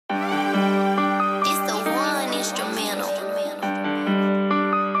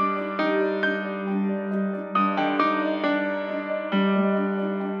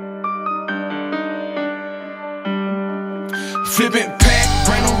Flippin' pack,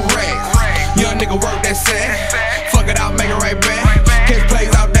 bring them racks. Young nigga work that sack. Fuck it out, make it right back. Catch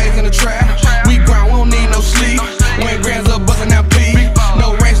plays out days in the trap. We grind, we don't need no sleep. When grands up bustin' that P.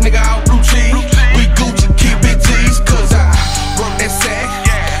 No ranch, nigga out blue cheese. We Gucci, keep big T's, cause I work that sack.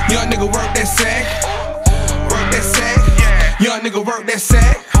 Young nigga work that sack. Work that sack. Young nigga work that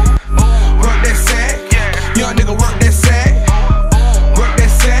sack. Work that sack. Young nigga work that sack. Work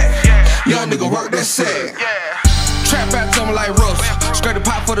that sack. Young nigga work that sack. Trap out to me like Russell. Straight to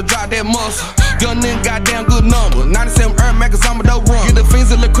pop for the drop that muscle. Young nigga goddamn good number. 97 earn man, cause I'm a dope run. Get the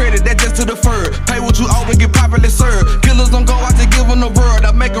fiends a little credit, that's just to the fur. Pay what you owe and get properly served. Killers don't go out to give them the world.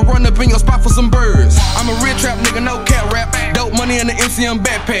 I make a run up in your spot for some birds. I'm a real trap nigga, no cat rap. Dope money in the MCM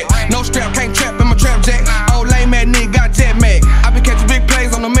backpack. No strap, can't trap in my trap jack. Old lame ass nigga got jet mag. I been catching big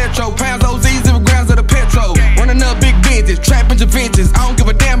plays on the metro. Pounds, OZs, 0 grams of the petrol. Running up big vintage, trapping your vintage. I don't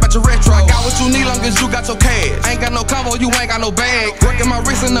give a damn about your retro. I got what you need long as you got your cash. I ain't got no combo, you ain't got no bag. Working my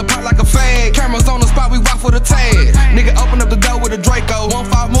wrist in the pot like a fag. Cameras on the spot, we rock for the tag. Nigga open up the door with a Draco.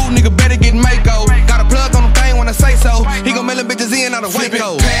 1-5 move, nigga better get Mako. Got a plug on the thing when I say so. He gon' mail them bitches in out of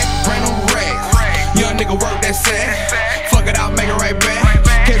Waco. Pack, bring them racks. Young nigga work that sack. Fuck it out, make it right back.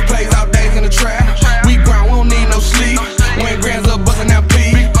 Catch plays out days in the trap. We grind, we don't need no sleep. When grands up bustin' that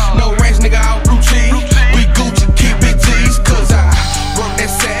P. No ranch, nigga out blue cheese. We Gucci, keep big T's, cause I work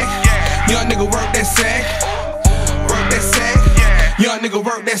that sack. Young nigga work that sack. Work that sack. Young nigga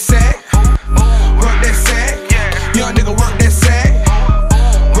work that sack. Work that sack. Young nigga work that sack.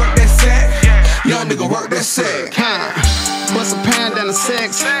 Work that sack. Young nigga work that sack. Bust a pound down the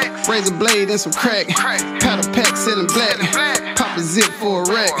sacks. Razor blade and some crack. Powder pack selling black. Pop a zip for a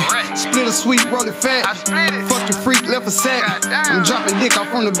rack. Split a sweet, roll it fat. Fuck your freak, left a sack. I'm dropping dick off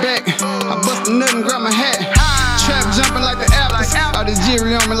from the back. I bust a nut and grab my hat. Trap jumping like the Atlas. All this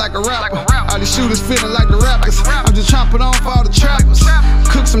jewelry on me like a rapper. All these shooters feeling like the rappers. I'm just trying to put on for all the trappers.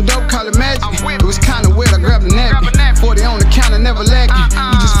 Cook some dope, call it magic. It was kinda wet, I grabbed a napkin. 40 on the counter, never lacking.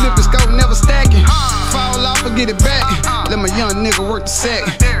 You just flip the scope, never stacking. Fall off or get it back. Let my young nigga work the sack.